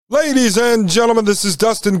Ladies and gentlemen, this is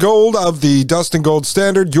Dustin Gold of the Dustin Gold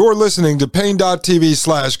Standard. You're listening to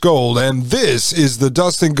Pain.tv/gold, and this is the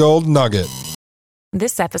Dustin Gold Nugget.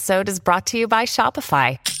 This episode is brought to you by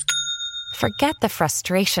Shopify. Forget the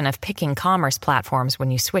frustration of picking commerce platforms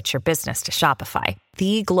when you switch your business to Shopify,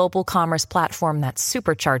 the global commerce platform that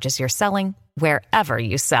supercharges your selling wherever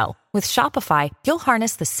you sell. With Shopify, you'll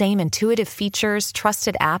harness the same intuitive features,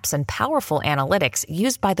 trusted apps, and powerful analytics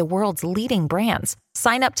used by the world's leading brands.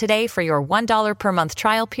 Sign up today for your $1 per month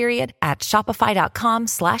trial period at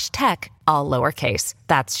shopify.com/tech, all lowercase.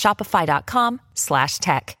 That's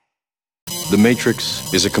shopify.com/tech. The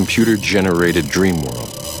Matrix is a computer-generated dream world,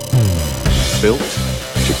 built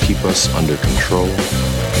to keep us under control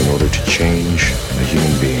in order to change a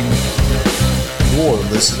human being. You're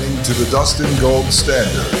listening to the Dustin Gold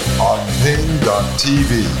Standard on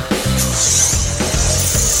Pain.tv.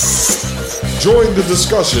 Join the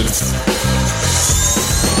discussion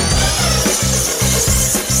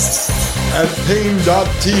at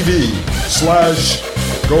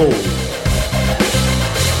Pain.tv/gold.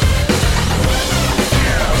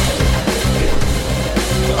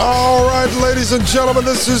 All right, ladies and gentlemen,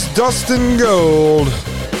 this is Dustin Gold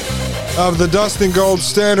of the Dustin Gold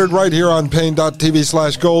Standard right here on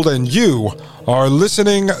Pain.tv/gold, and you are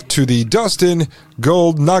listening to the Dustin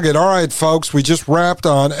Gold Nugget. All right, folks, we just wrapped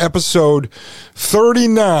on episode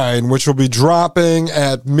 39, which will be dropping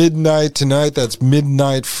at midnight tonight. That's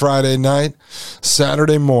midnight Friday night,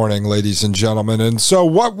 Saturday morning, ladies and gentlemen. And so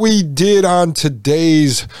what we did on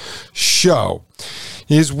today's show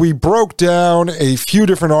is we broke down a few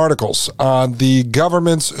different articles on the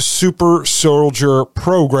government's super soldier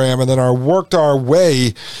program, and then I worked our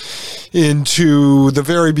way into the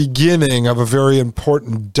very beginning of a very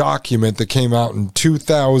important document that came out in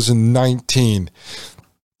 2019.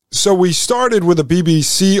 So we started with a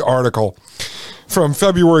BBC article from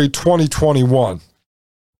February 2021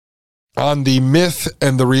 on the myth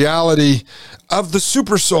and the reality of the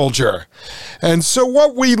super soldier. And so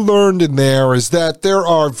what we learned in there is that there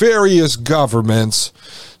are various governments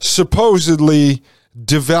supposedly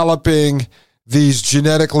developing these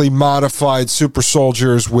genetically modified super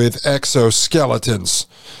soldiers with exoskeletons.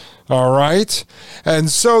 All right? And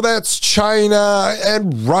so that's China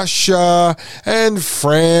and Russia and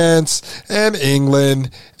France and England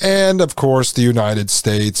and, of course, the United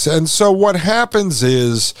States. And so what happens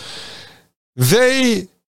is they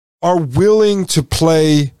are willing to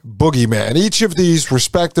play boogeyman. Each of these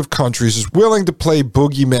respective countries is willing to play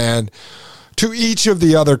boogeyman to each of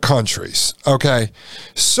the other countries, okay?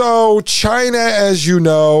 So China, as you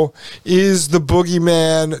know, is the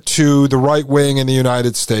boogeyman to the right wing in the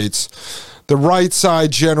United States. The right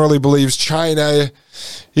side generally believes China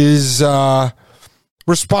is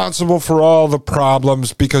responsible for all the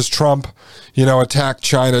problems because Trump, attacked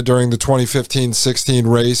China during the 2015-16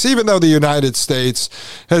 race, even though the United States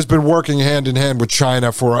has been working hand in hand with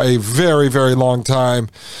China for a very, very long time,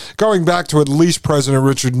 going back to at least President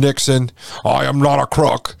Richard Nixon, I am not a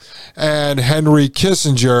crook, and Henry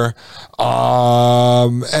Kissinger.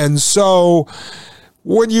 And so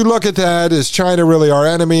when you look at that, is China really our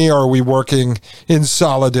enemy, or are we working in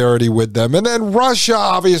solidarity with them? And then Russia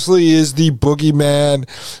obviously is the boogeyman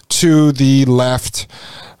to the left,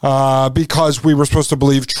 because we were supposed to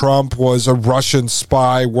believe Trump was a Russian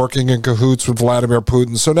spy working in cahoots with Vladimir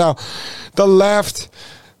Putin. So now the left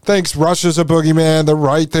thinks Russia's a boogeyman, the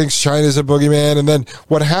right thinks China's a boogeyman, and then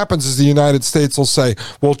what happens is the United States will say,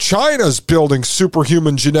 well, China's building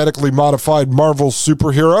superhuman genetically modified Marvel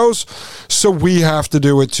superheroes, so we have to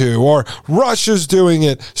do it too. Or Russia's doing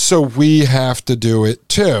it, so we have to do it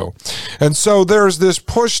too. And so there's this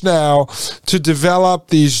push now to develop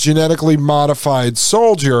these genetically modified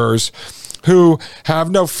soldiers who have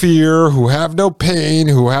no fear, who have no pain,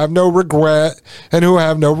 who have no regret, and who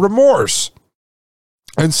have no remorse.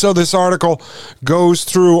 And so this article goes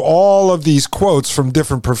through all of these quotes from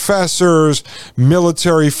different professors,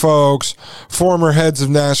 military folks, former heads of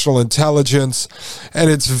national intelligence, and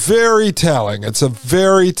it's very telling. It's a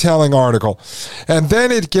very telling article. And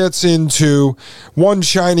then it gets into one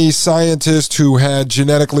Chinese scientist who had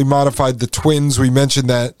genetically modified the twins. We mentioned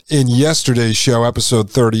that in yesterday's show, episode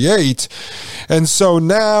 38. And so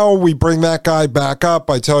now we bring that guy back up.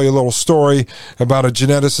 I tell you a little story about a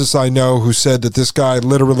geneticist I know who said that this guy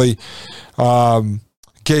literally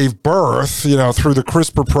gave birth, through the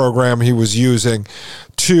CRISPR program he was using,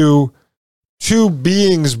 to two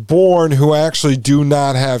beings born who actually do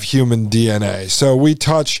not have human DNA. So we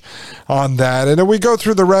touch on that. And then we go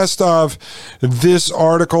through the rest of this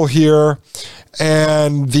article here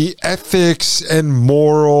and the ethics and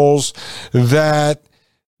morals that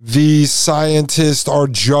these scientists are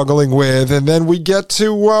juggling with. And then we get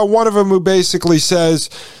to one of them who basically says,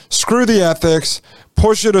 screw the ethics,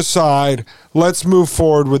 push it aside, let's move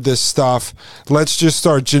forward with this stuff. Let's just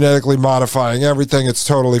start genetically modifying everything. It's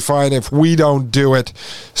totally fine. If we don't do it,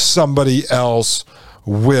 somebody else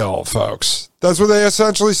will, folks. That's what they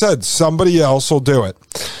essentially said. Somebody else will do it.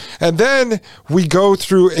 And then we go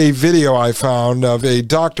through a video I found of a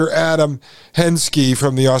Dr. Adam Henske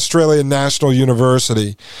from the Australian National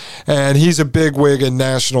University, and he's a bigwig in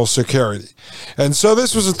national security. And so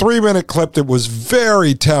this was a 3-minute clip that was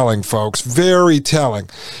very telling, folks, very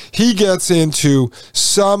telling. He gets into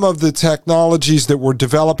some of the technologies that we're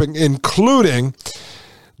developing, including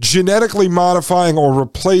genetically modifying or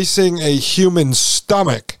replacing a human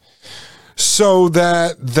stomach so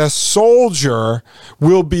that the soldier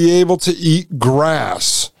will be able to eat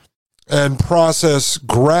grass and process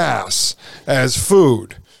grass as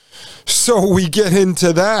food. So we get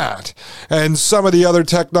into that. And some of the other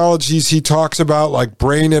technologies he talks about, like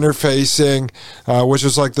brain interfacing, which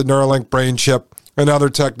is like the Neuralink brain chip, and other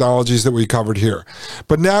technologies that we covered here.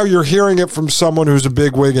 But now you're hearing it from someone who's a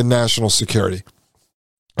bigwig in national security.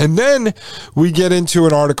 And then we get into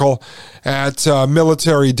an article at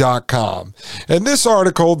military.com. And this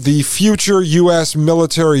article, the future U.S.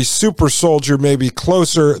 military super soldier may be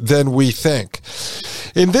closer than we think.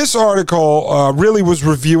 In this article, really was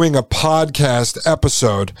reviewing a podcast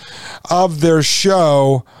episode of their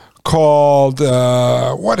show called,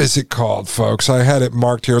 what is it called, folks? I had it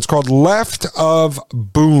marked here. It's called Left of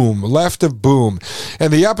Boom. Left of Boom.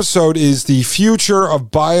 And the episode is the future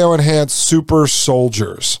of bioenhanced super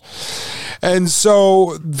soldiers. And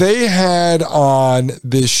so they had on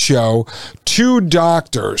this show 2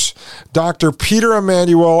 doctors, Dr. Peter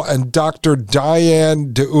Emanuel and Dr.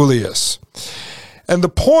 Diane DeUlius. And the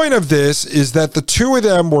point of this is that the 2 of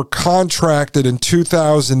them were contracted in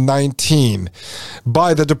 2019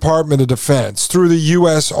 by the Department of Defense through the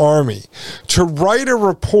U.S. Army to write a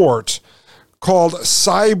report called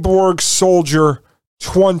Cyborg Soldier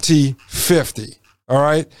 2050. All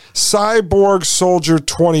right? Cyborg Soldier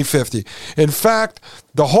 2050. In fact,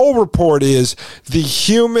 the whole report is the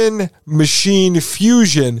human-machine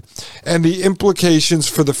fusion and the implications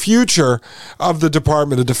for the future of the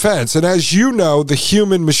Department of Defense. And as you know, the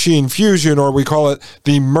human-machine fusion, or we call it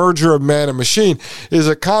the merger of man and machine, is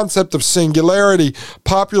a concept of singularity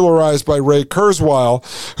popularized by Ray Kurzweil,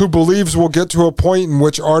 who believes we'll get to a point in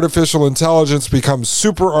which artificial intelligence becomes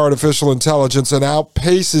super artificial intelligence and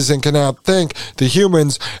outpaces and can outthink the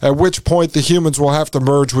humans, at which point the humans will have to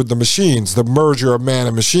merge with the machines, the merger of man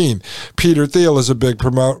and machine. Peter Thiel is a big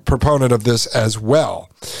proponent of this as well.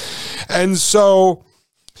 And so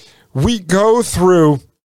we go through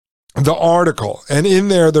the article, and in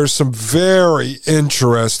there's some very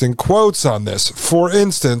interesting quotes on this. For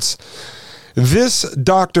instance, this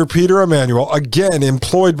Dr. Peter Emanuel, again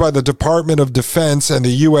employed by the Department of Defense and the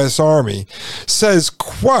U.S. Army, says,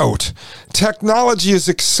 quote, technology is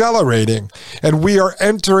accelerating and we are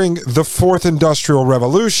entering the 4th industrial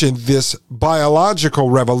revolution, this biological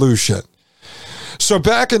revolution. So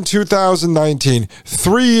back in 2019,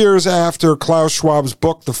 3 years after Klaus Schwab's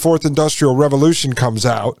book, The 4th Industrial Revolution, comes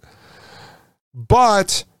out,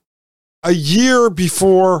 but a year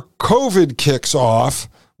before COVID kicks off,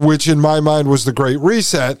 which in my mind was the Great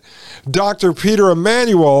Reset, Dr. Peter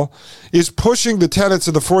Emanuel is pushing the tenets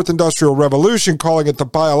of the 4th Industrial Revolution, calling it the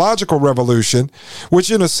biological revolution, which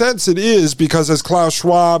in a sense it is, because as Klaus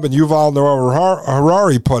Schwab and Yuval Noah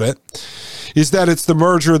Harari put it, is that it's the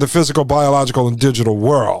merger of the physical, biological, and digital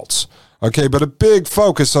worlds. Okay, but a big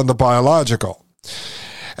focus on the biological.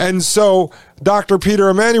 And so Dr. Peter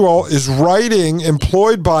Emanuel is writing,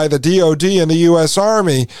 employed by the DOD and the U.S.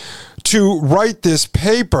 Army, to write this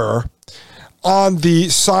paper on the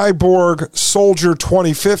Cyborg Soldier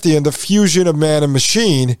 2050 and the fusion of man and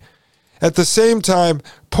machine, at the same time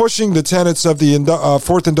pushing the tenets of the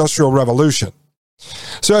 4th Industrial Revolution.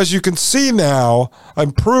 So as you can see now,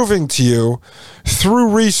 I'm proving to you through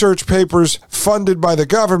research papers funded by the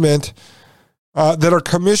government, that are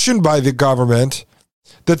commissioned by the government,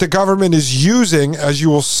 that the government is using, as you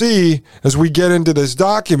will see as we get into this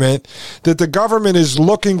document, that the government is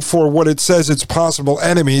looking for what it says its possible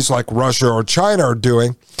enemies like Russia or China are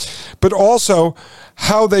doing, but also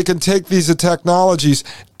how they can take these technologies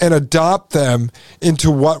and adopt them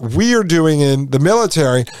into what we are doing in the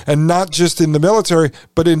military, and not just in the military,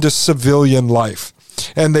 but into civilian life.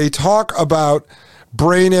 And they talk about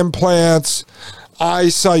brain implants,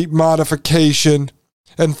 eyesight modification,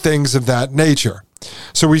 and things of that nature.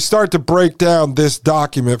 So we start to break down this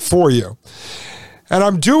document for you. And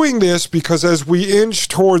I'm doing this because as we inch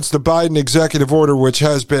towards the Biden executive order, which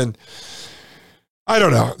has been, I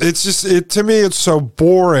don't know, it's just, to me, it's so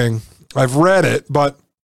boring. I've read it, but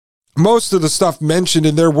most of the stuff mentioned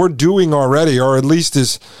in there we're doing already, or at least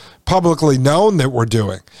is publicly known that we're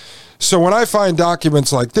doing. So when I find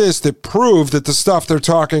documents like this that prove that the stuff they're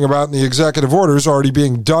talking about in the executive order is already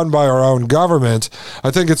being done by our own government, I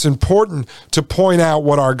think it's important to point out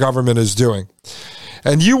what our government is doing.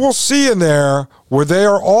 And you will see in there where they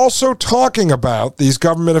are also talking about, these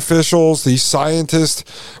government officials, these scientists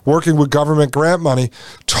working with government grant money,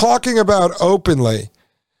 talking about openly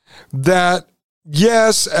that,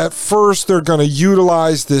 yes, at first they're going to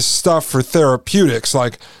utilize this stuff for therapeutics,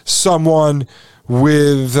 like someone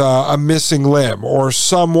with a missing limb or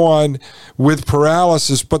someone with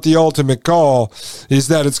paralysis, but the ultimate goal is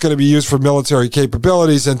that it's going to be used for military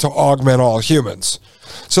capabilities and to augment all humans.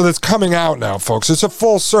 So that's coming out now, folks. It's a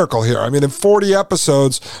full circle here. I mean, in 40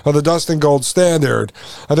 episodes of the Dustin Gold Standard,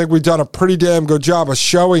 I think we've done a pretty damn good job of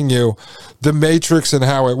showing you the matrix and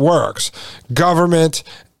how it works. Government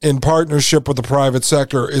in partnership with the private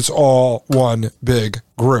sector, it's all one big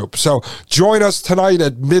group. So join us tonight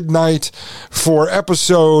at midnight for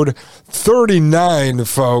episode 39,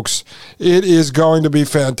 folks. It is going to be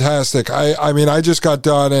fantastic. I mean, I just got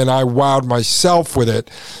done and I wowed myself with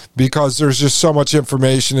it because there's just so much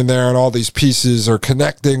information in there and all these pieces are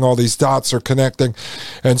connecting, all these dots are connecting.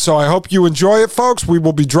 And so I hope you enjoy it, folks. We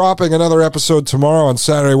will be dropping another episode tomorrow on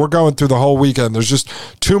Saturday. We're going through the whole weekend. There's just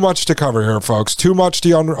too much to cover here, folks. Too much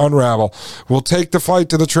to unravel. We'll take the fight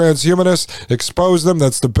to the transhumanists, expose them.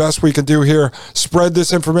 That's the best we can do here. Spread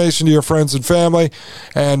this information to your friends and family,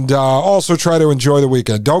 and also try to enjoy the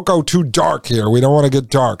weekend. Don't go too dark here. We don't want to get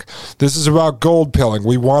dark. This is about gold pilling.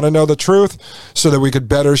 We want to know the truth so that we could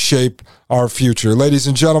better shape our future. Ladies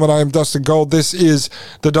and gentlemen, I am Dustin Gold. This is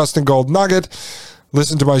the Dustin Gold Nugget.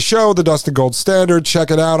 Listen to my show, The Dustin Gold Standard.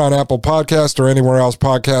 Check it out on Apple Podcasts or anywhere else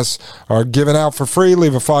podcasts are given out for free.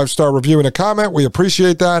 Leave a 5-star review and a comment. We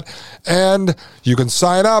appreciate that. And you can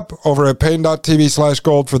sign up over at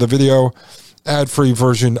pain.tv/gold for the video ad-free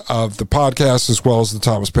version of the podcast as well as the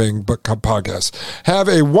Thomas Paine podcast. Have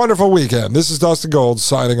a wonderful weekend. This is Dustin Gold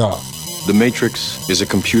signing off. The Matrix is a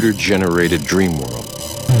computer-generated dream world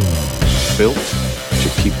built to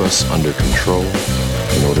keep us under control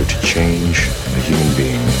in order to change a human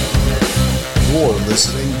being. You're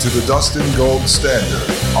listening to the Dustin Gold Standard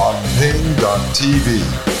on Pain.tv.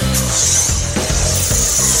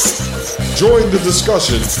 Join the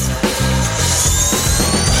discussion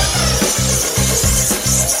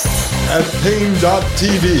at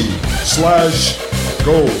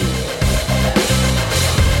Pain.tv/gold.